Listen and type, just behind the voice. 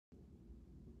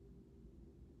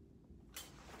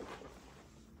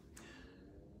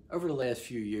Over the last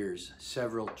few years,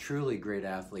 several truly great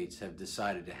athletes have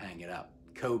decided to hang it up.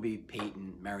 Kobe,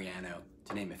 Peyton, Mariano,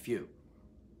 to name a few.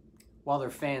 While their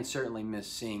fans certainly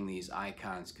miss seeing these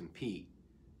icons compete,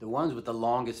 the ones with the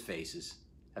longest faces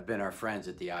have been our friends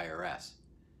at the IRS.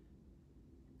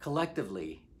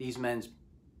 Collectively, these men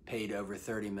paid over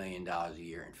 $30 million a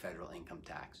year in federal income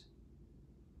tax.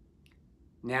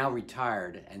 Now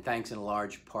retired, and thanks in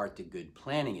large part to good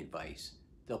planning advice,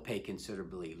 they'll pay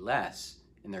considerably less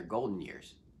in their golden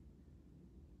years.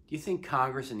 Do you think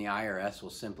Congress and the IRS will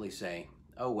simply say,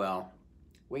 oh well,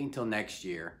 wait until next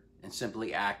year, and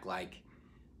simply act like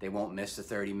they won't miss the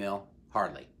 30 mil?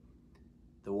 Hardly.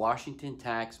 The Washington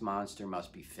tax monster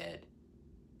must be fed.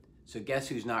 So guess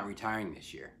who's not retiring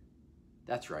this year?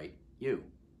 That's right, you.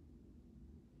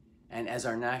 And as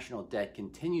our national debt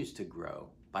continues to grow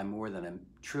by more than $1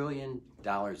 trillion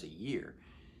a year,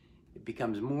 it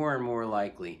becomes more and more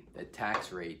likely that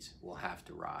tax rates will have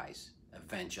to rise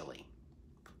eventually.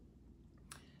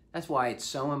 That's why it's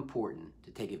so important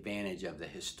to take advantage of the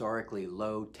historically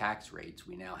low tax rates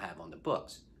we now have on the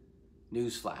books.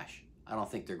 Newsflash, I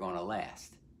don't think they're going to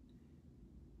last.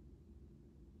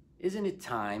 Isn't it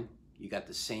time you got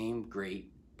the same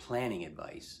great planning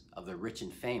advice of the rich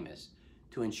and famous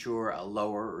to ensure a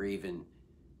lower or even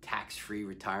tax-free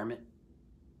retirement?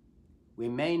 We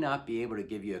may not be able to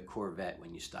give you a Corvette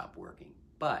when you stop working,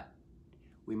 but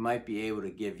we might be able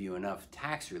to give you enough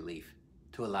tax relief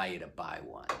to allow you to buy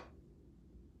one.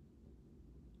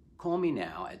 Call me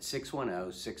now at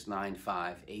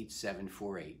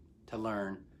 610-695-8748 to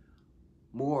learn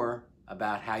more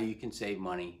about how you can save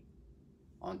money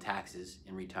on taxes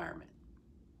in retirement.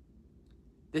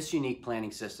 This unique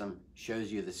planning system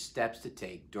shows you the steps to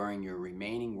take during your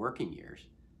remaining working years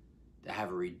to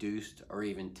have a reduced or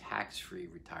even tax-free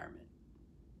retirement.